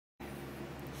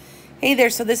Hey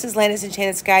there, so this is Lana's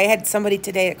Enchanted Sky. I had somebody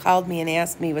today that called me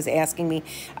and was asking me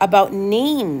about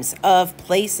names of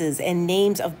places and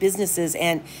names of businesses,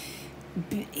 and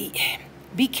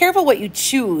be careful what you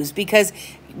choose, because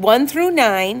 1 through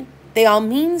 9, they all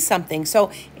mean something. So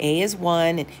A is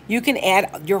 1, and you can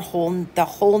add the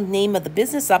whole name of the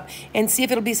business up and see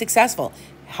if it'll be successful.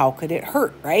 How could it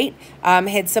hurt, right? I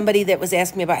had somebody that was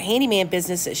asking me about handyman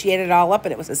business. She added it all up,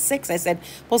 and it was a 6. I said,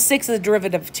 well, 6 is a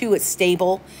derivative of 2. It's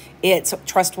stable. It's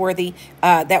trustworthy.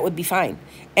 That would be fine.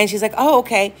 And she's like, oh,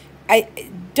 okay. I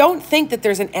don't think that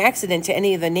there's an accident to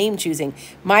any of the name choosing.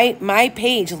 My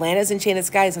page, Lana's Enchanted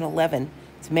Sky, is an 11.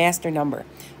 It's a master number.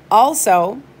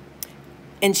 Also,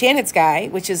 Enchanted Sky,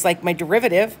 which is like my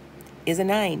derivative, is a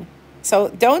 9. So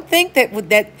don't think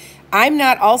that I'm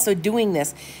not also doing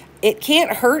this. It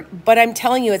can't hurt, but I'm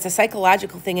telling you, it's a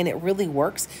psychological thing, and it really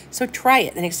works. So try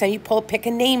it. The next time you pick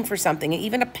a name for something,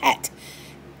 even a pet,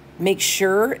 make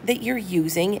sure that you're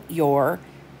using your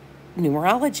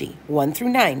numerology, 1 through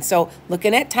 9. So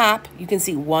looking at top, you can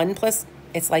see 1 plus,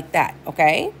 it's like that,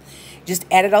 okay? Just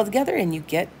add it all together, and you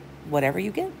get whatever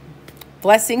you get.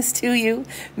 Blessings to you.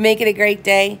 Make it a great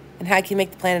day, and how can you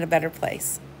make the planet a better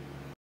place?